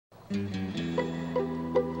Thank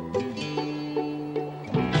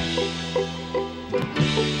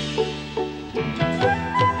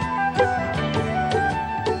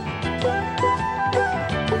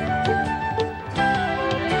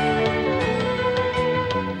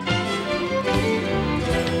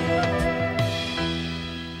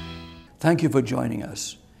you for joining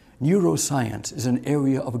us. Neuroscience is an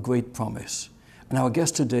area of great promise, and our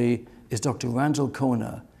guest today is Dr. Randal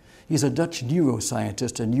Koene. He's a Dutch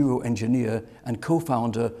neuroscientist and neuroengineer and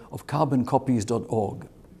co-founder of carboncopies.org.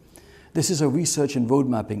 This is a research and road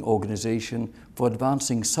mapping organization for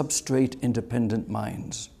advancing substrate-independent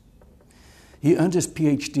minds. He earned his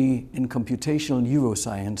Ph.D. in computational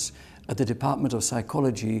neuroscience at the Department of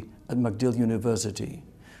Psychology at McGill University.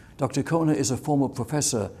 Dr. Koene is a former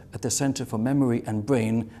professor at the Center for Memory and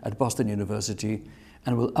Brain at Boston University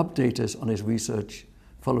and will update us on his research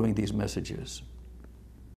following these messages.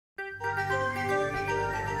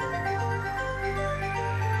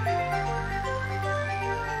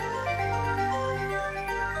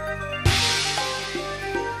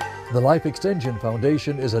 The Life Extension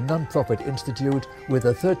Foundation is a non-profit institute with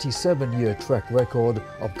a 37-year track record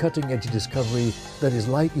of cutting-edge discovery that is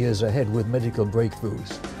light years ahead with medical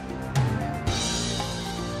breakthroughs.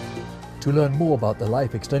 To learn more about the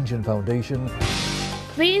Life Extension Foundation,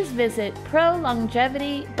 please visit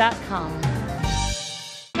prolongevity.com.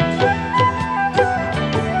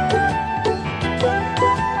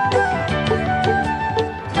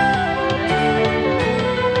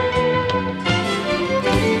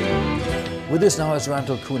 with us now is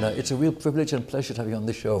Randal Koene. It's a real privilege and pleasure to have you on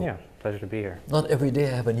the show. Yeah, pleasure to be here. Not every day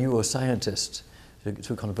I have a neuroscientist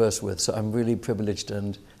to converse with, so I'm really privileged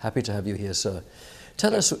and happy to have you here, sir.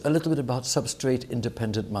 Tell us a little bit about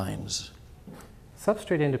substrate-independent minds.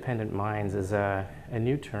 Substrate-independent minds is a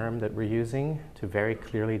new term that we're using to very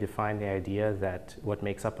clearly define the idea that what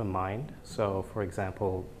makes up a mind. So, for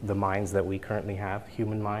example, the minds that we currently have,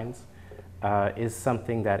 human minds, is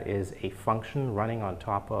something that is a function running on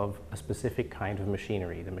top of a specific kind of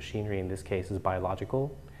machinery. The machinery in this case is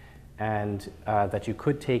biological, and that you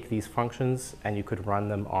could take these functions and you could run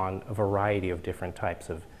them on a variety of different types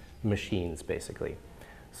of machines, basically.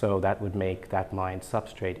 So that would make that mind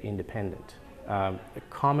substrate independent. A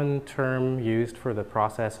common term used for the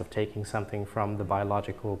process of taking something from the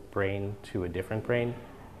biological brain to a different brain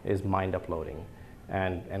is mind uploading.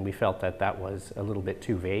 And we felt that that was a little bit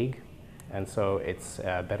too vague. And so it's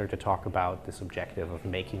better to talk about this objective of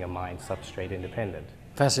making a mind substrate independent.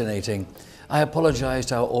 Fascinating. I apologize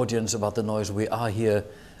to our audience about the noise. We are here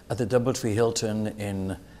at the Doubletree Hilton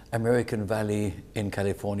in American Valley in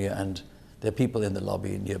California, and there are people in the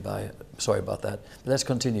lobby nearby. Sorry about that. But let's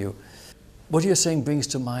continue. What you're saying brings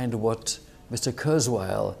to mind what Mr.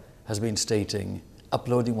 Kurzweil has been stating,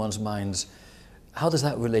 uploading one's minds. How does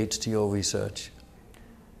that relate to your research?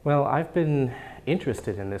 Well, I've been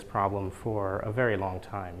interested in this problem for a very long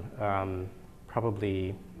time.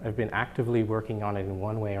 Probably, I've been actively working on it in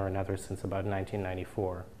one way or another since about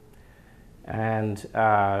 1994. And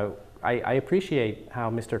I appreciate how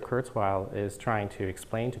Mr. Kurzweil is trying to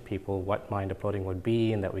explain to people what mind uploading would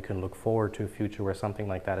be and that we can look forward to a future where something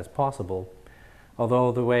like that is possible.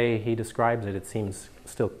 Although the way he describes it, it seems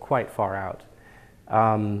still quite far out.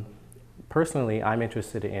 Personally, I'm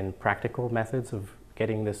interested in practical methods of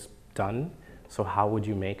getting this done. So how would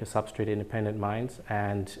you make a substrate-independent mind?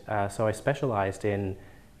 And so I specialized in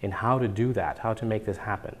how to do that, how to make this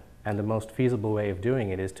happen. And the most feasible way of doing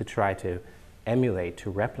it is to try to emulate,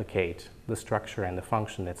 to replicate the structure and the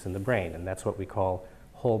function that's in the brain. And that's what we call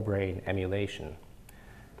whole brain emulation.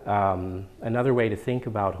 Another way to think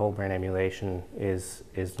about whole brain emulation is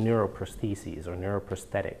neuroprostheses or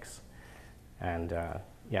neuroprosthetics. And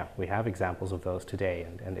yeah, we have examples of those today.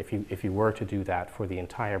 And if you were to do that for the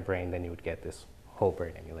entire brain, then you would get this whole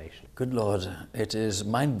brain emulation. Good Lord, it is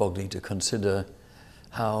mind-boggling to consider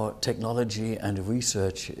how technology and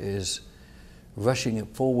research is rushing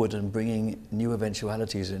forward and bringing new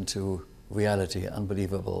eventualities into reality.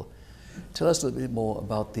 Unbelievable. Tell us a little bit more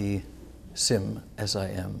about the SIM,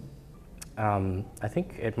 S-I-M. I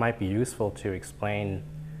think it might be useful to explain,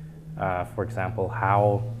 for example,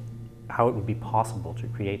 how it would be possible to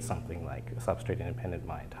create something like a substrate-independent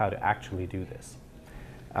mind, how to actually do this.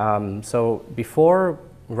 So before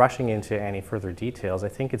rushing into any further details, I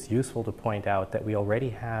think it's useful to point out that we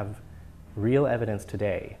already have real evidence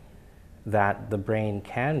today that the brain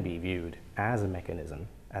can be viewed as a mechanism,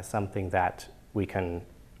 as something that we can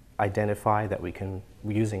identify, that we can,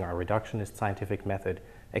 using our reductionist scientific method,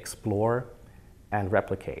 explore and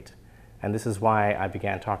replicate. And this is why I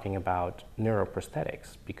began talking about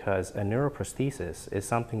neuroprosthetics, because a neuroprosthesis is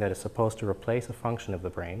something that is supposed to replace a function of the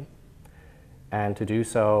brain, and to do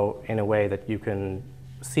so in a way that you can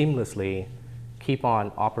seamlessly keep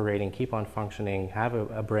on operating, keep on functioning, have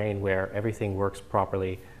a brain where everything works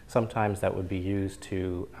properly. Sometimes that would be used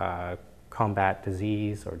to combat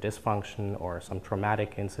disease or dysfunction or some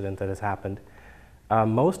traumatic incident that has happened.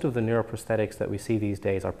 Most of the neuroprosthetics that we see these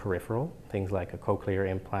days are peripheral, things like a cochlear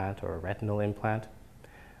implant or a retinal implant.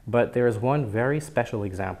 But there is one very special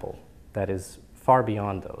example that is far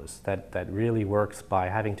beyond those, that really works by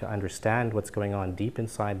having to understand what's going on deep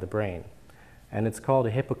inside the brain. And it's called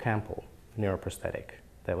a hippocampal neuroprosthetic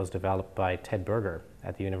that was developed by Ted Berger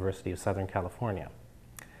at the University of Southern California.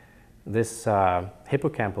 This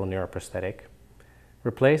hippocampal neuroprosthetic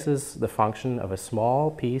replaces the function of a small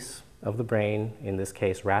piece of the brain, in this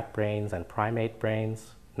case rat brains and primate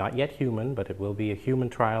brains, not yet human, but it will be human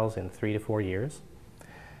trials in 3 to 4 years,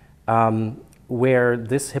 where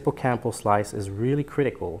this hippocampal slice is really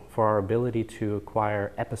critical for our ability to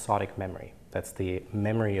acquire episodic memory. That's the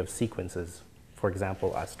memory of sequences, for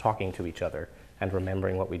example, us talking to each other and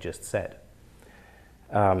remembering what we just said.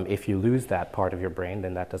 If you lose that part of your brain,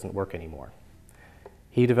 then that doesn't work anymore.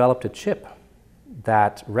 He developed a chip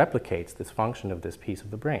that replicates this function of this piece of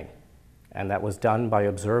the brain. And that was done by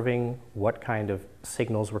observing what kind of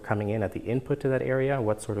signals were coming in at the input to that area,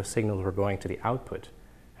 what sort of signals were going to the output,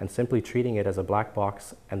 and simply treating it as a black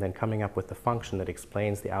box and then coming up with the function that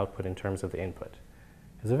explains the output in terms of the input.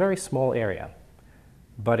 It's a very small area,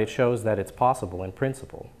 but it shows that it's possible in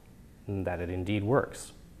principle, and that it indeed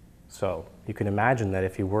works. So you can imagine that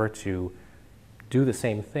if you were to do the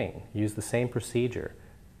same thing, use the same procedure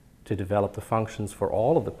to develop the functions for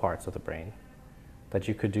all of the parts of the brain, that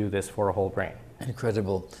you could do this for a whole brain.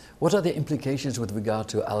 Incredible. What are the implications with regard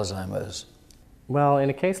to Alzheimer's? Well, in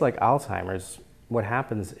a case like Alzheimer's, what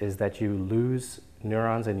happens is that you lose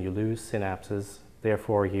neurons and you lose synapses,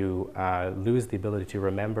 therefore you lose the ability to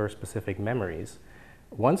remember specific memories.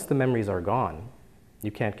 Once the memories are gone,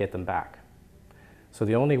 you can't get them back. So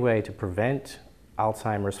the only way to prevent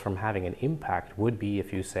Alzheimer's from having an impact would be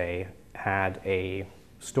if you, say, had a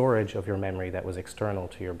storage of your memory that was external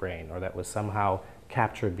to your brain, or that was somehow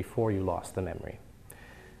captured before you lost the memory.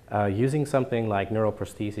 Using something like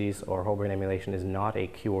neuroprostheses or whole brain emulation is not a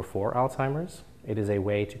cure for Alzheimer's. It is a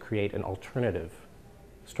way to create an alternative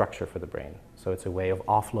structure for the brain. So it's a way of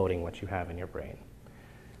offloading what you have in your brain.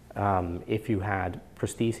 If you had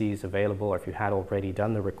prostheses available, or if you had already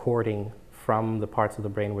done the recording from the parts of the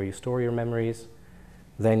brain where you store your memories,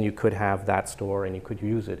 then you could have that store and you could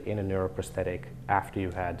use it in a neuroprosthetic after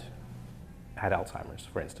you had Alzheimer's,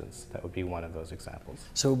 for instance. That would be one of those examples.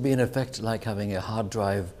 So it would be in effect like having a hard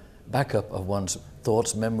drive backup of one's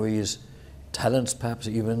thoughts, memories, talents perhaps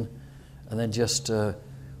even, and then just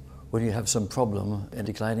when you have some problem in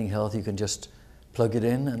declining health, you can just plug it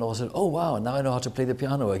in and also, oh wow, now I know how to play the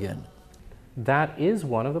piano again. That is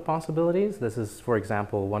one of the possibilities. This is, for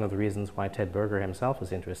example, one of the reasons why Ted Berger himself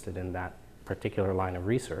is interested in that particular line of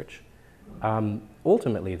research.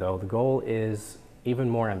 Ultimately, though, the goal is even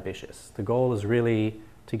more ambitious. The goal is really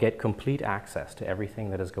to get complete access to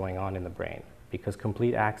everything that is going on in the brain, because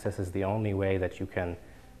complete access is the only way that you can,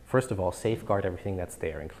 first of all, safeguard everything that's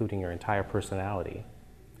there, including your entire personality.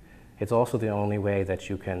 It's also the only way that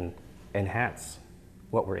you can enhance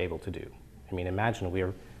what we're able to do. I mean, imagine we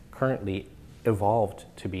are currently evolved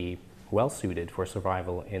to be well suited for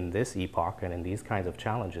survival in this epoch and in these kinds of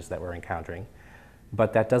challenges that we're encountering.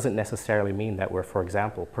 But that doesn't necessarily mean that we're, for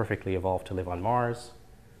example, perfectly evolved to live on Mars,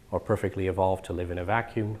 or perfectly evolved to live in a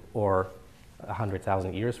vacuum, or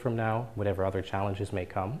 100,000 years from now, whatever other challenges may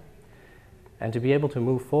come. And to be able to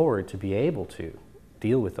move forward, to be able to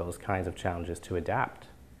deal with those kinds of challenges, to adapt,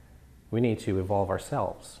 we need to evolve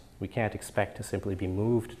ourselves. We can't expect to simply be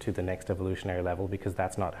moved to the next evolutionary level, because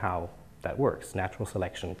that's not how that works. Natural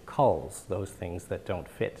selection culls those things that don't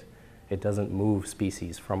fit. It doesn't move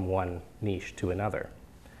species from one niche to another.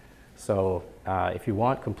 So if you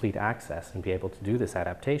want complete access and be able to do this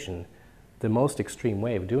adaptation, the most extreme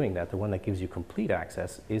way of doing that, the one that gives you complete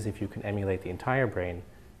access, is if you can emulate the entire brain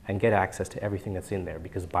and get access to everything that's in there,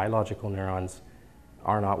 because biological neurons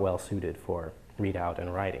are not well suited for readout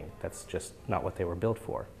and writing. That's just not what they were built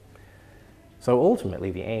for. So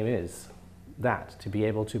ultimately, the aim is that, to be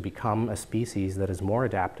able to become a species that is more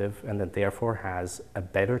adaptive and that therefore has a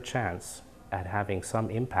better chance at having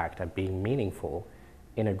some impact, at being meaningful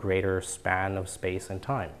in a greater span of space and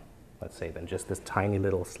time, let's say, than just this tiny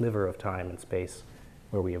little sliver of time and space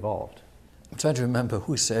where we evolved. I'm trying to remember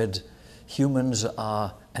who said humans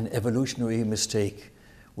are an evolutionary mistake.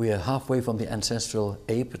 We are halfway from the ancestral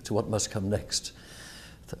ape to what must come next.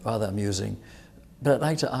 Rather amusing. But I'd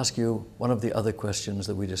like to ask you one of the other questions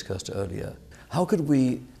that we discussed earlier. How could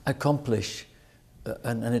we accomplish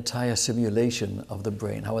an entire simulation of the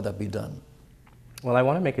brain? How would that be done? Well, I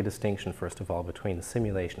want to make a distinction, first of all, between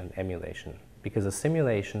simulation and emulation, because a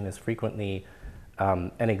simulation is frequently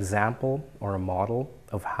an example or a model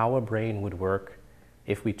of how a brain would work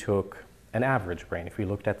if we took an average brain, if we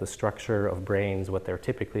looked at the structure of brains, what they're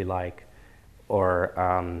typically like, or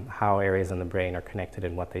how areas in the brain are connected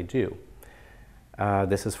and what they do.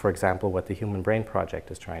 This is, for example, what the Human Brain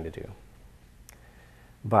Project is trying to do.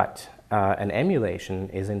 But an emulation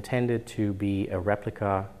is intended to be a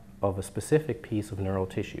replica of a specific piece of neural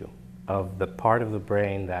tissue, of the part of the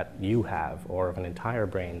brain that you have, or of an entire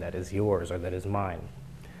brain that is yours or that is mine.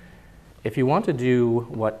 If you want to do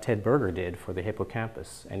what Ted Berger did for the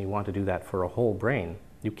hippocampus, and you want to do that for a whole brain,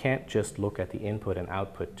 you can't just look at the input and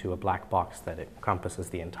output to a black box that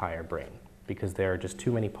encompasses the entire brain, because there are just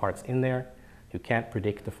too many parts in there. You can't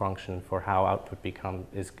predict the function for how output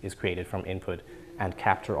is created from input and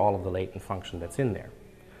capture all of the latent function that's in there.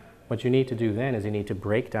 What you need to do then is you need to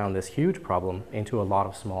break down this huge problem into a lot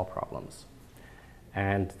of small problems.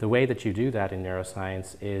 And the way that you do that in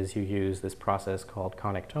neuroscience is you use this process called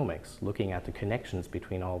connectomics, looking at the connections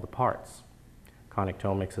between all the parts.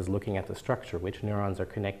 Connectomics is looking at the structure, which neurons are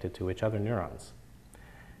connected to which other neurons.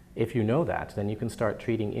 If you know that, then you can start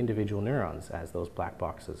treating individual neurons as those black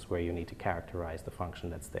boxes where you need to characterize the function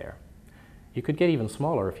that's there. You could get even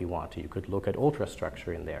smaller if you want to. You could look at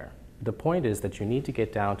ultrastructure in there. The point is that you need to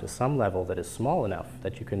get down to some level that is small enough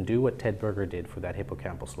that you can do what Ted Berger did for that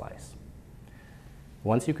hippocampal slice.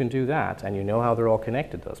 Once you can do that, and you know how they're all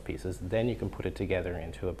connected, those pieces, then you can put it together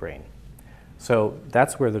into a brain. So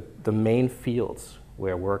that's where the main fields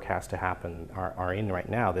where work has to happen are in right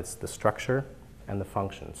now. That's the structure and the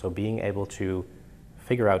function. So being able to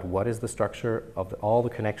figure out what is the structure of all the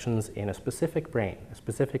connections in a specific brain, a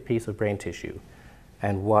specific piece of brain tissue,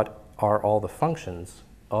 and what are all the functions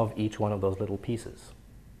of each one of those little pieces.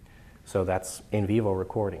 So that's in vivo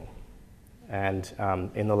recording. And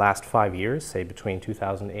in the last 5 years, say between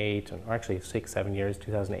 2008, or actually 6, 7 years,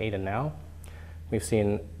 2008 and now, we've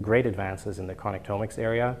seen great advances in the connectomics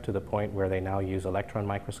area to the point where they now use electron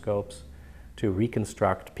microscopes to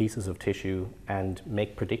reconstruct pieces of tissue and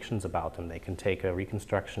make predictions about them. They can take a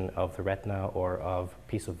reconstruction of the retina or of a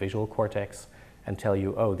piece of visual cortex and tell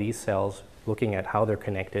you, oh, these cells, looking at how they're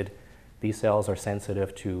connected, these cells are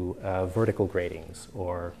sensitive to vertical gratings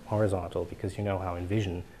or horizontal, because you know how in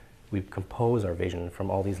vision, we compose our vision from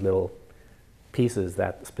all these little pieces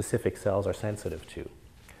that specific cells are sensitive to.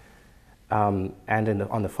 And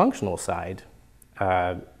on the functional side,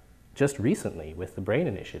 just recently with the Brain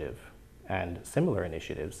Initiative and similar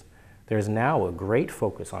initiatives, there's now a great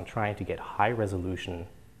focus on trying to get high-resolution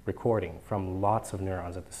recording from lots of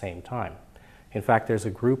neurons at the same time. In fact, there's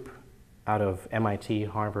a group out of MIT,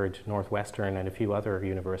 Harvard, Northwestern, and a few other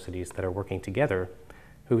universities that are working together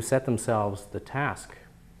who set themselves the task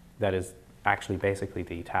that is actually basically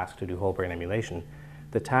the task to do whole brain emulation,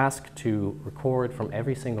 the task to record from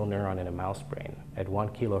every single neuron in a mouse brain at 1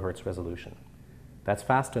 kilohertz resolution. That's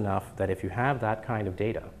fast enough that if you have that kind of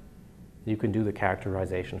data, you can do the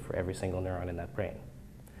characterization for every single neuron in that brain.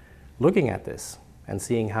 Looking at this and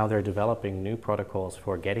seeing how they're developing new protocols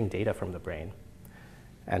for getting data from the brain,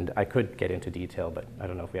 and I could get into detail, but I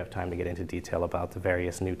don't know if we have time to get into detail about the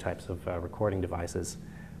various new types of recording devices.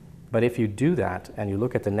 But if you do that and you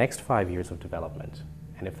look at the next 5 years of development,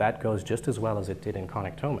 and if that goes just as well as it did in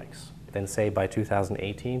connectomics, then say by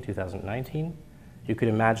 2018, 2019, you could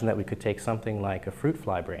imagine that we could take something like a fruit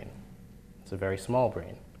fly brain. It's a very small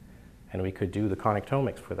brain. And we could do the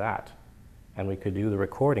connectomics for that. And we could do the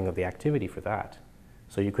recording of the activity for that.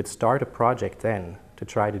 So you could start a project then to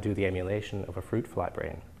try to do the emulation of a fruit fly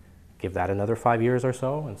brain. Give that another 5 years or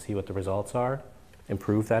so and see what the results are,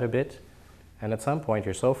 improve that a bit. And at some point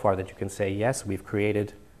you're so far that you can say, yes, we've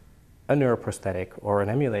created a neuroprosthetic or an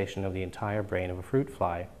emulation of the entire brain of a fruit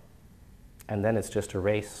fly. And then it's just a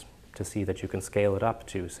race to see that you can scale it up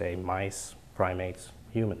to, say, mice, primates,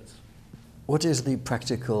 humans. What is the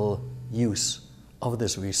practical use of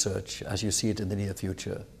this research as you see it in the near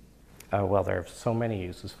future? Well, there are so many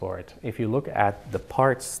uses for it. If you look at the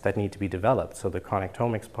parts that need to be developed, so the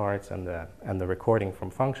connectomics parts and the recording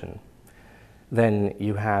from function, then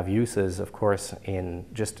you have uses, of course, in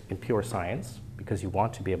pure science, because you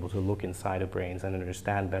want to be able to look inside of brains and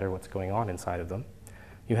understand better what's going on inside of them.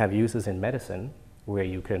 You have uses in medicine, where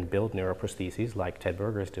you can build neuroprostheses like Ted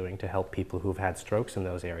Berger is doing to help people who've had strokes in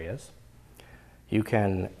those areas. You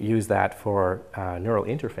can use that for neural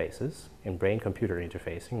interfaces in brain-computer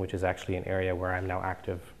interfacing, which is actually an area where I'm now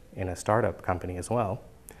active in a startup company as well,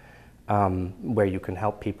 where you can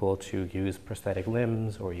help people to use prosthetic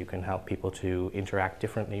limbs, or you can help people to interact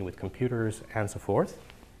differently with computers and so forth.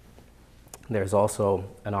 There's also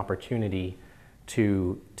an opportunity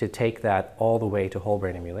to take that all the way to whole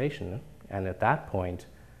brain emulation, and at that point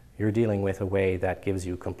you're dealing with a way that gives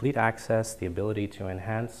you complete access, the ability to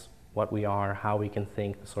enhance what we are, how we can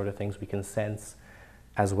think, the sort of things we can sense,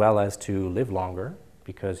 as well as to live longer,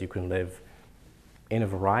 because you can live in a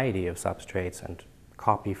variety of substrates and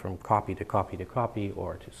copy from copy to copy to copy,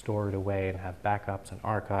 or to store it away and have backups and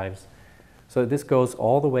archives. So this goes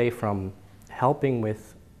all the way from helping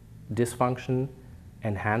with dysfunction,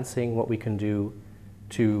 enhancing what we can do,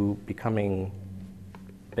 to becoming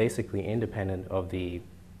basically independent of the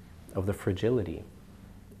fragility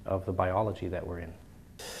of the biology that we're in.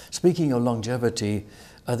 Speaking of longevity,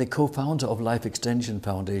 the co-founder of Life Extension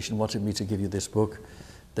Foundation wanted me to give you this book,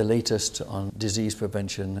 the latest on disease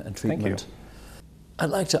prevention and treatment. Thank you.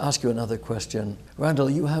 I'd like to ask you another question. Randal,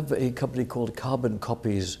 you have a company called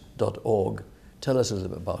carboncopies.org. Tell us a little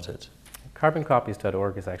bit about it.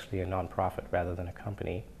 Carboncopies.org is actually a nonprofit rather than a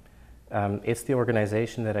company. It's the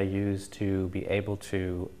organization that I use to be able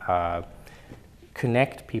to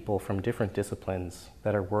connect people from different disciplines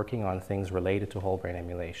that are working on things related to whole brain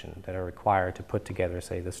emulation, that are required to put together,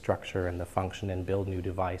 say, the structure and the function and build new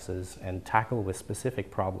devices and tackle with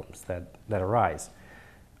specific problems that arise.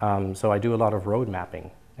 So I do a lot of road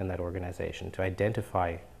mapping in that organization to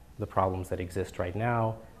identify the problems that exist right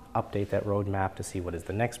now, update that roadmap to see what is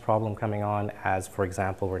the next problem coming on. As, for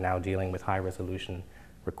example, we're now dealing with high-resolution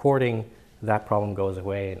recording, that problem goes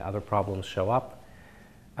away and other problems show up.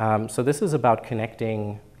 So this is about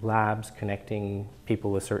connecting labs, connecting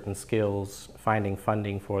people with certain skills, finding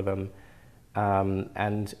funding for them,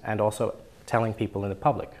 and also telling people in the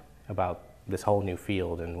public about this whole new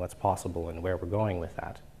field and what's possible and where we're going with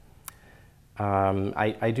that.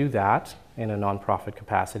 I do that in a nonprofit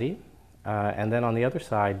capacity. And then on the other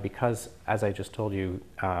side, because, as I just told you,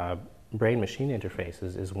 brain-machine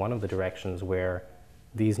interfaces is one of the directions where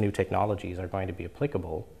these new technologies are going to be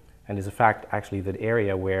applicable, and is in fact actually the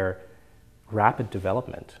area where rapid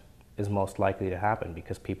development is most likely to happen,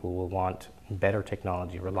 because people will want better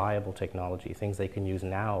technology, reliable technology, things they can use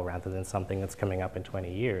now rather than something that's coming up in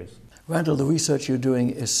 20 years. Randal, the research you're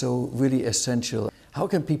doing is so really essential. How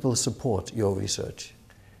can people support your research?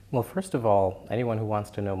 Well, first of all, anyone who wants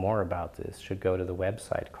to know more about this should go to the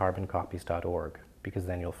website carboncopies.org, because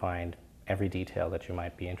then you'll find every detail that you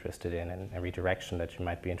might be interested in and every direction that you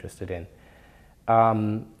might be interested in.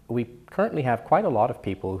 We currently have quite a lot of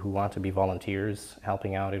people who want to be volunteers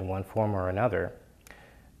helping out in one form or another.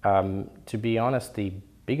 To be honest, the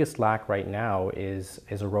biggest lack right now is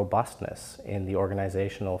a robustness in the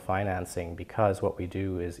organizational financing, because what we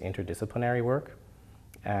do is interdisciplinary work,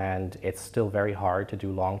 and it's still very hard to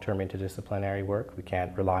do long-term interdisciplinary work. We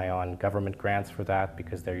can't rely on government grants for that,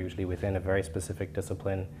 because they're usually within a very specific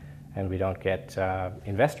discipline, and we don't get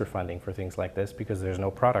investor funding for things like this because there's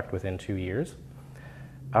no product within 2 years.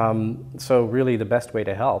 So really the best way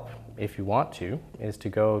to help, if you want to, is to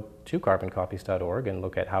go to carboncopies.org and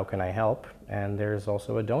look at how can I help, and there's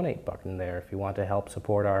also a donate button there if you want to help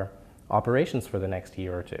support our operations for the next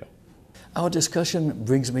year or two. Our discussion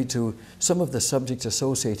brings me to some of the subjects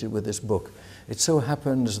associated with this book. It so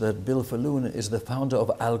happens that Bill Falloon is the founder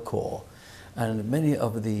of Alcor, and many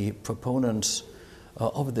of the proponents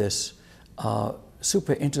of this are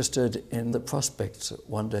super interested in the prospects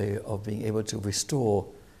one day of being able to restore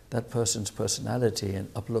that person's personality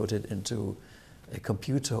and upload it into a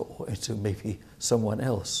computer or into maybe someone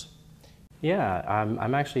else. Yeah,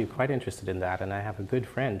 I'm actually quite interested in that, and I have a good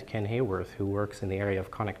friend, Ken Hayworth, who works in the area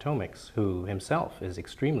of connectomics, who himself is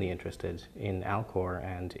extremely interested in Alcor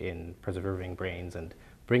and in preserving brains and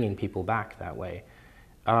bringing people back that way.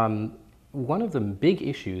 One of the big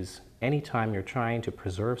issues anytime you're trying to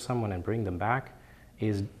preserve someone and bring them back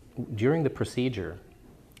is during the procedure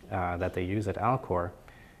that they use at Alcor,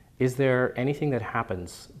 is there anything that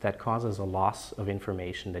happens that causes a loss of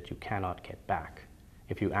information that you cannot get back?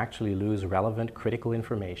 If you actually lose relevant critical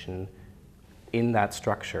information in that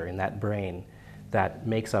structure, in that brain, that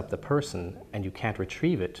makes up the person, and you can't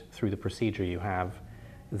retrieve it through the procedure you have,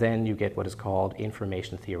 then you get what is called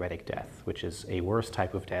information theoretic death, which is a worse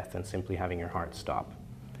type of death than simply having your heart stop,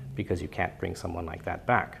 because you can't bring someone like that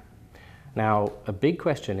back. Now, a big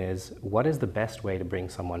question is, what is the best way to bring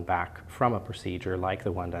someone back from a procedure like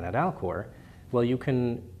the one done at Alcor? Well, you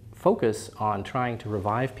can focus on trying to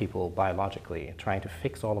revive people biologically, trying to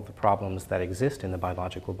fix all of the problems that exist in the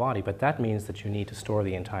biological body, but that means that you need to store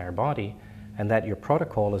the entire body, and that your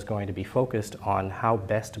protocol is going to be focused on how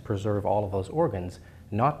best to preserve all of those organs,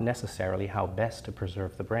 not necessarily how best to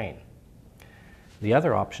preserve the brain. The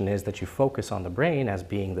other option is that you focus on the brain as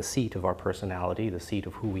being the seat of our personality, the seat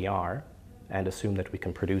of who we are, and assume that we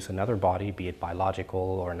can produce another body, be it biological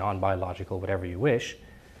or non-biological, whatever you wish,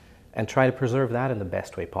 and try to preserve that in the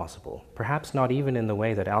best way possible. Perhaps not even in the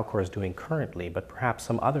way that Alcor is doing currently, but perhaps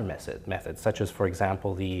some other methods, such as, for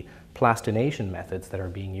example, the plastination methods that are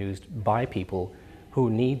being used by people who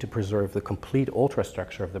need to preserve the complete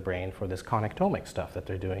ultrastructure of the brain for this connectomic stuff that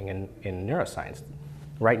they're doing in neuroscience.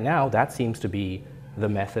 Right now, that seems to be the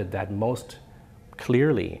method that most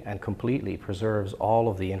clearly and completely preserves all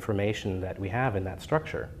of the information that we have in that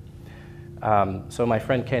structure. So my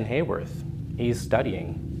friend Ken Hayworth, he's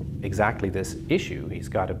studying exactly this issue. He's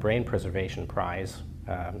got a brain preservation prize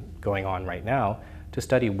going on right now to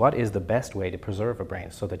study what is the best way to preserve a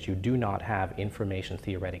brain so that you do not have information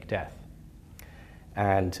theoretic death.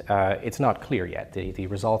 And it's not clear yet. The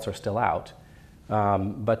results are still out.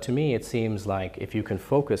 But to me, it seems like if you can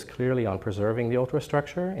focus clearly on preserving the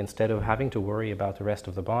ultrastructure, instead of having to worry about the rest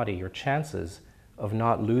of the body, your chances of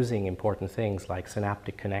not losing important things like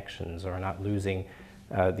synaptic connections or not losing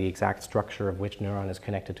the exact structure of which neuron is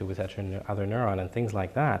connected to which other neuron and things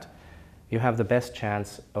like that, you have the best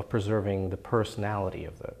chance of preserving the personality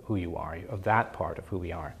of who you are, of that part of who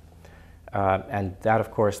we are. And that,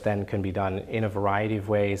 of course, then can be done in a variety of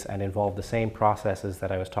ways and involve the same processes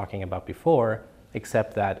that I was talking about before,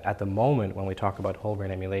 except that at the moment when we talk about whole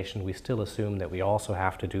brain emulation, we still assume that we also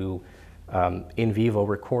have to do in vivo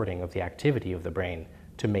recording of the activity of the brain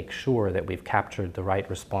to make sure that we've captured the right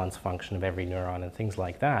response function of every neuron and things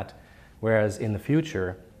like that. Whereas in the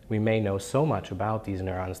future, we may know so much about these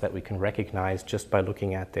neurons that we can recognize just by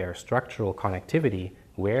looking at their structural connectivity,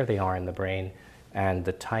 where they are in the brain, and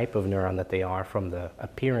the type of neuron that they are from the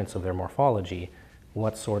appearance of their morphology,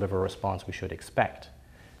 what sort of a response we should expect.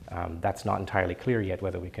 That's not entirely clear yet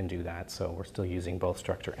whether we can do that, so we're still using both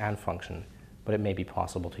structure and function, but it may be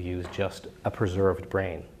possible to use just a preserved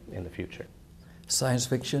brain in the future. Science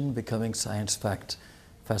fiction becoming science fact.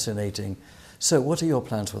 Fascinating. So what are your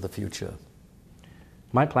plans for the future?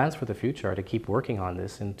 My plans for the future are to keep working on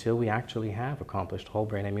this until we actually have accomplished whole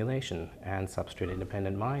brain emulation and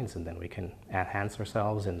substrate-independent minds, and then we can enhance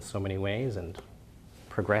ourselves in so many ways and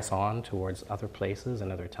progress on towards other places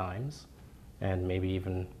and other times, and maybe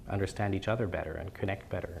even understand each other better and connect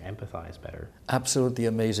better, empathize better. Absolutely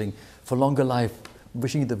amazing. For longer life,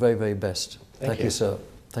 wishing you the very, very best. Thank you, sir.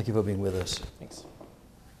 Thank you for being with us. Thanks.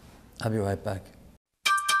 I'll be right back.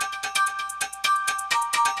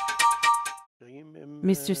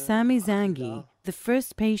 Mr. Sami Zangi, the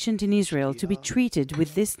first patient in Israel to be treated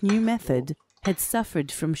with this new method, had suffered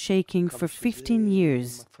from shaking for 15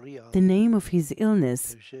 years. The name of his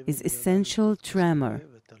illness is essential tremor.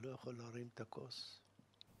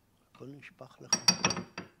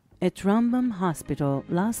 At Rambam Hospital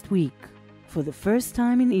last week, for the first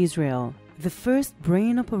time in Israel, the first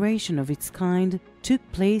brain operation of its kind took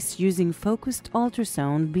place using focused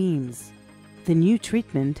ultrasound beams. The new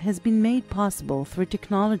treatment has been made possible through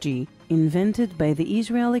technology invented by the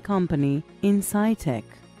Israeli company InSciTech.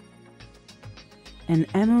 An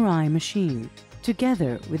MRI machine,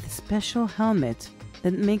 together with a special helmet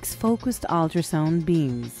that makes focused ultrasound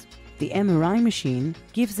beams. The MRI machine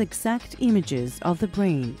gives exact images of the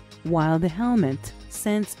brain, while the helmet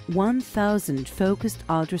sends 1,000 focused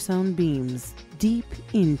ultrasound beams deep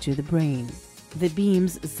into the brain. The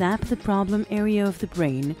beams zap the problem area of the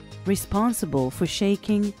brain responsible for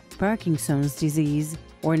shaking, Parkinson's disease,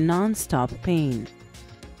 or non-stop pain.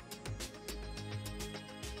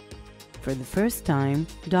 For the first time,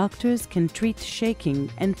 doctors can treat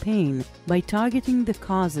shaking and pain by targeting the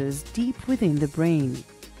causes deep within the brain,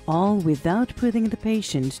 all without putting the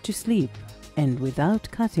patient to sleep and without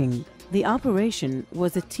cutting. The operation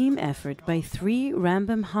was a team effort by 3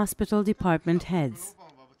 Rambam Hospital department heads: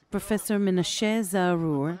 Professor Menashe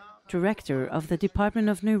Zarour, Director of the Department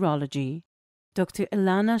of Neurology, Dr.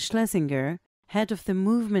 Ilana Schlesinger, Head of the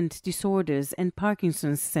Movement Disorders and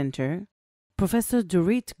Parkinson's Center, Professor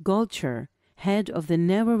Dorit Goldcher, Head of the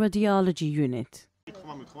Neuroradiology Unit.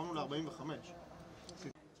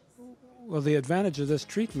 Well, the advantage of this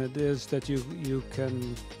treatment is that you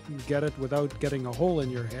can get it without getting a hole in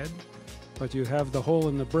your head, but you have the hole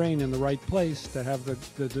in the brain in the right place to have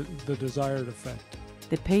the desired effect.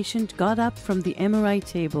 The patient got up from the MRI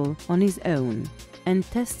table on his own and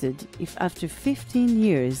tested if after 15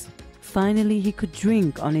 years Finally, he could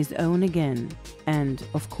drink on his own again, and,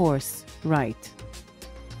 of course, write.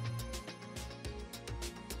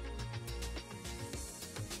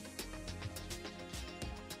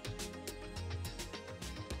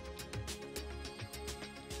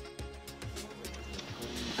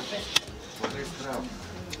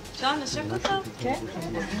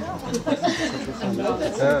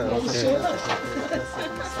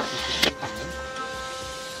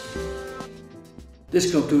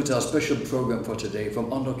 This concludes our special program for today.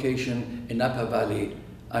 From On Location in Napa Valley,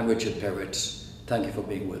 I'm Richard Peritz. Thank you for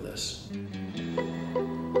being with us.